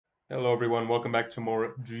Hello everyone, welcome back to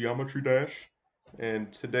more Geometry Dash.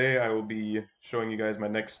 And today I will be showing you guys my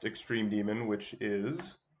next extreme demon, which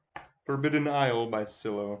is Forbidden Isle by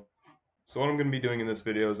Silo. So what I'm going to be doing in this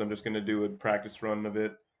video is I'm just going to do a practice run of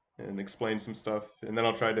it and explain some stuff, and then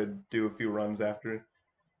I'll try to do a few runs after.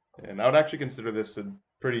 And I would actually consider this a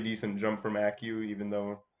pretty decent jump from Accu, even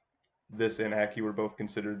though this and Accu were both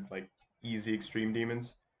considered like easy extreme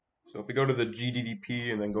demons. So if we go to the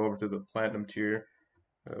GDDP and then go over to the Platinum tier,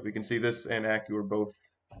 we can see this and Accu are both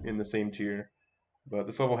in the same tier, but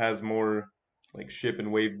this level has more like ship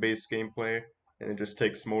and wave based gameplay, and it just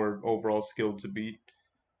takes more overall skill to beat.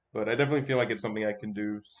 But I definitely feel like it's something I can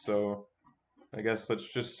do, so I guess let's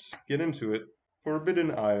just get into it.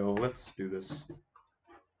 Forbidden Isle, let's do this.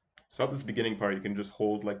 So at this beginning part, you can just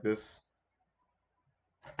hold like this,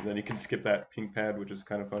 and then you can skip that pink pad, which is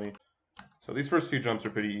kind of funny. So these first few jumps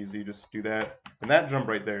are pretty easy, just do that. And that jump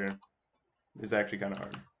right there is actually kind of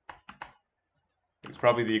hard. It's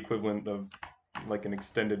probably the equivalent of like an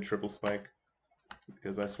extended triple spike,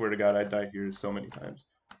 because I swear to God I die here so many times.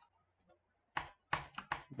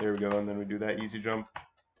 There we go, and then we do that easy jump.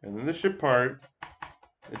 And then the ship part,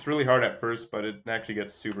 it's really hard at first, but it actually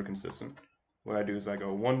gets super consistent. What I do is I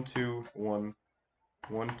go 1, 2, 1,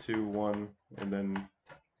 1, 2, 1, and then,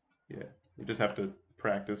 yeah, you just have to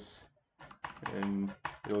practice, and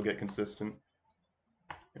it'll get consistent.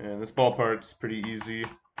 And this ball part's pretty easy,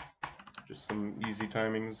 just some easy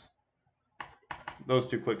timings. Those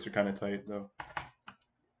two clicks are kind of tight, though.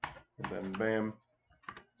 And then bam.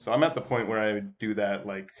 So I'm at the point where I do that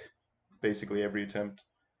like basically every attempt.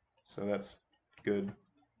 So that's good.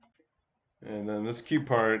 And then this Q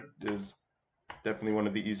part is definitely one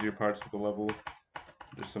of the easier parts of the level.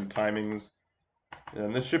 Just some timings. And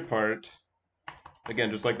then this ship part, again,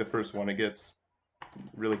 just like the first one, it gets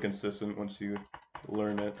really consistent once you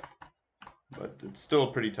learn it. But it's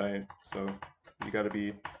still pretty tight, so you gotta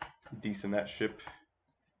be decent at ship.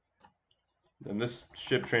 And this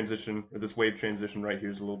ship transition, or this wave transition right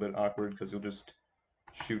here is a little bit awkward because you'll just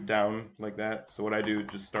shoot down like that. So what I do is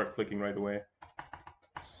just start clicking right away,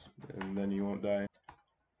 and then you won't die.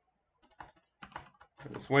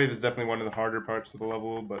 And this wave is definitely one of the harder parts of the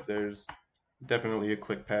level, but there's definitely a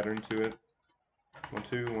click pattern to it. 1,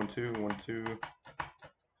 2, 1, 2, 1, 2,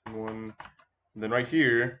 1. And then right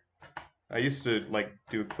here, I used to like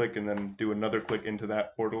do a click and then do another click into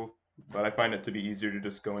that portal, but I find it to be easier to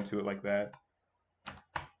just go into it like that.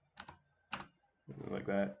 Like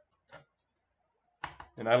that.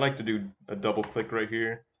 And I like to do a double click right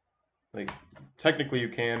here. Like, technically you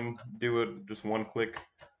can do it just one click.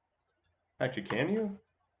 Actually, can you?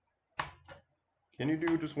 Can you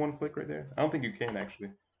do just one click right there? I don't think you can,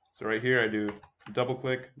 actually. So right here I do double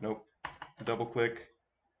click, nope, double click,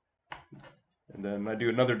 and then I do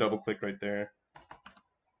another double click right there.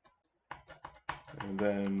 And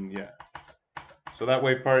then, yeah. So that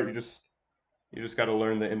wave part, you just got to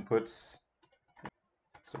learn the inputs.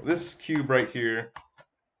 So this cube right here,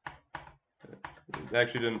 it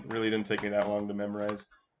actually didn't take me that long to memorize.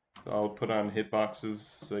 So I'll put on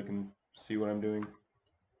hitboxes so I can see what I'm doing.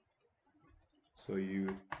 So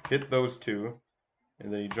you hit those two,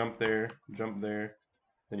 and then you jump there,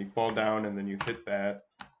 then you fall down, and then you hit that,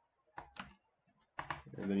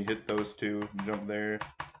 and then you hit those two, jump there,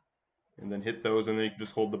 and then hit those, and then you can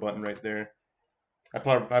just hold the button right there. I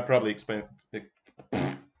probably explained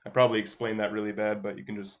that really bad, but you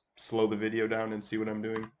can just slow the video down and see what I'm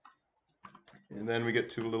doing. And then we get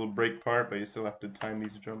to a little break part, but you still have to time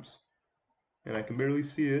these jumps. And I can barely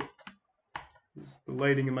see it. The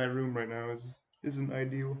lighting in my room right now isn't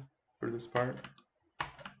ideal for this part.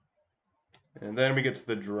 And then we get to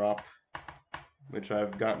the drop, which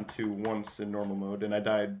I've gotten to once in normal mode, and I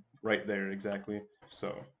died right there exactly.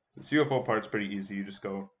 So this UFO part's pretty easy. You just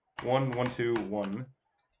go 1, 1, 2, 1,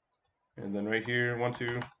 and then right here 1,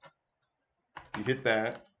 2. You hit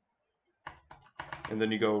that, and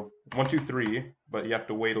then you go 1, 2, 3, but you have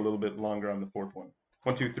to wait a little bit longer on the fourth one.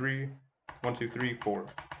 1, 2, 3, 1, 2, 3, 4.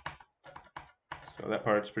 So that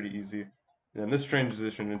part's pretty easy. And then this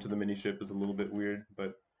transition into the mini ship is a little bit weird,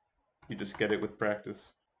 but you just get it with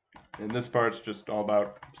practice. And this part's just all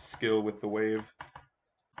about skill with the wave.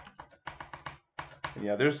 And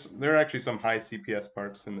yeah, there are actually some high CPS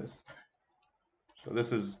parts in this. So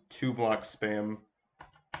this is 2 block spam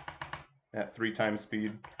at 3 times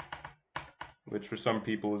speed, which for some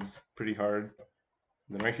people is pretty hard.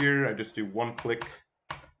 And then right here, I just do 1 click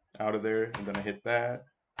out of there, and then I hit that,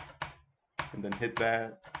 and then hit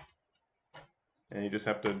that. And you just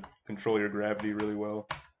have to control your gravity really well,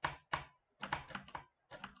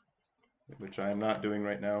 which I am not doing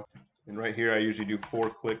right now. And right here, I usually do 4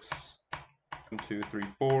 clicks 1, 2, 3,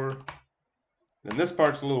 4. And this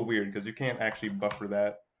part's a little weird because you can't actually buffer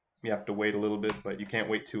that. You have to wait a little bit, but you can't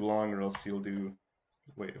wait too long or else you'll do,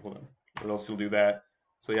 wait, hold on, or else you'll do that.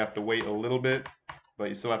 So you have to wait a little bit, but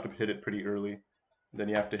you still have to hit it pretty early. Then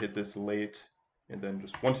you have to hit this late, and then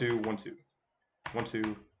just 1, 2, 1, 2. 1,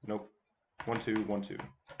 2, nope. 1, 2, 1, 2.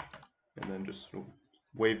 And then just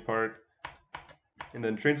wave part. And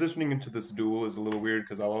then transitioning into this duel is a little weird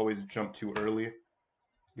because I'll always jump too early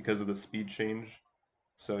because of the speed change.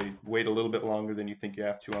 So you wait a little bit longer than you think you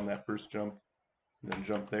have to on that first jump. And then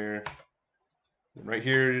jump there. And right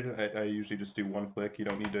here, I usually just do 1 click. You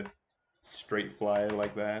don't need to straight fly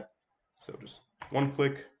like that. So just 1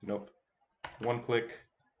 click, nope. 1 click.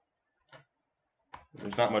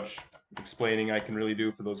 There's not much explaining I can really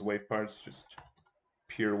do for those wave parts, just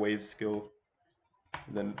pure wave skill.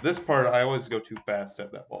 And then this part, I always go too fast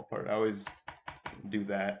at that wall part. I always do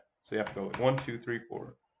that. So you have to go like 1, 2, 3,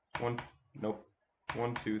 4. 1, nope.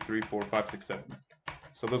 1, 2, 3, 4, 5, 6, 7.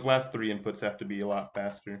 So those last 3 inputs have to be a lot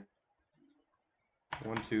faster.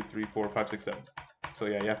 1, 2, 3, 4, 5, 6, 7. So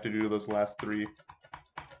yeah, you have to do those last 3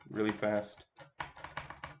 really fast.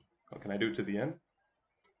 Oh, can I do it to the end?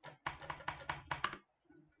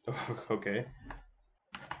 Okay.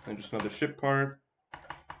 And just another ship part.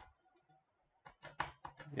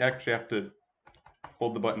 You actually have to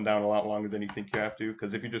hold the button down a lot longer than you think you have to,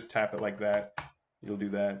 because if you just tap it like that, you'll do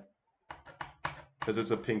that. Because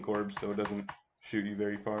it's a pink orb, so it doesn't shoot you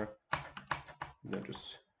very far. And then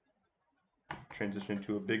just transition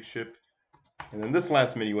into a big ship. And then this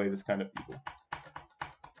last mini wave is kind of evil.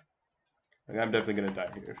 Like, I'm definitely going to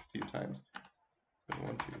die here a few times.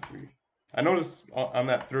 1, 2, 3. I noticed on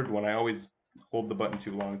that third one, I always hold the button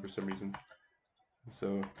too long for some reason.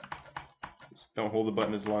 So just don't hold the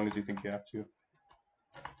button as long as you think you have to.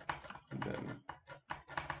 And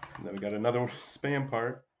then we got another spam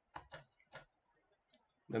part.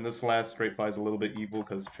 Then this last straight fly is a little bit evil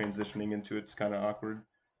because transitioning into it's kind of awkward.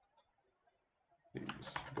 So you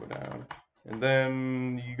just go down. And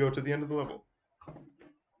then you go to the end of the level.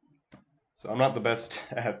 So I'm not the best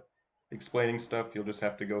at explaining stuff. You'll just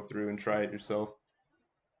have to go through and try it yourself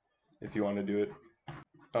if you want to do it.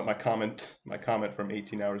 My comment from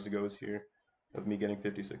 18 hours ago is here of me getting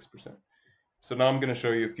 56%. So now I'm going to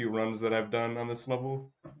show you a few runs that I've done on this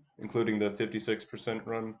level, including the 56%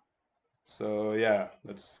 run. So yeah,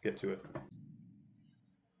 let's get to it.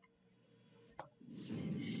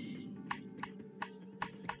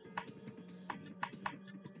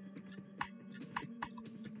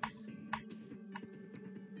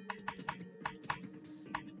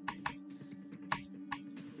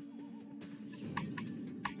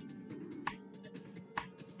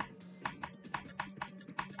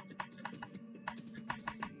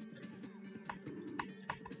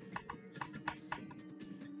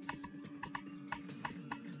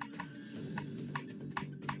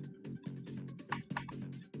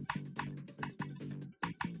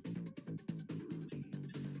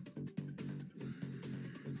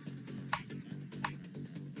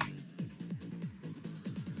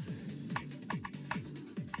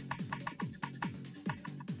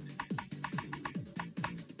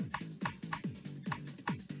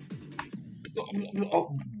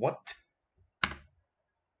 Oh, what?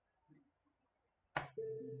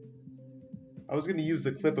 I was going to use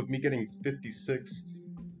the clip of me getting 56,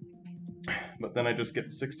 but then I just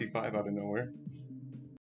get 65 out of nowhere.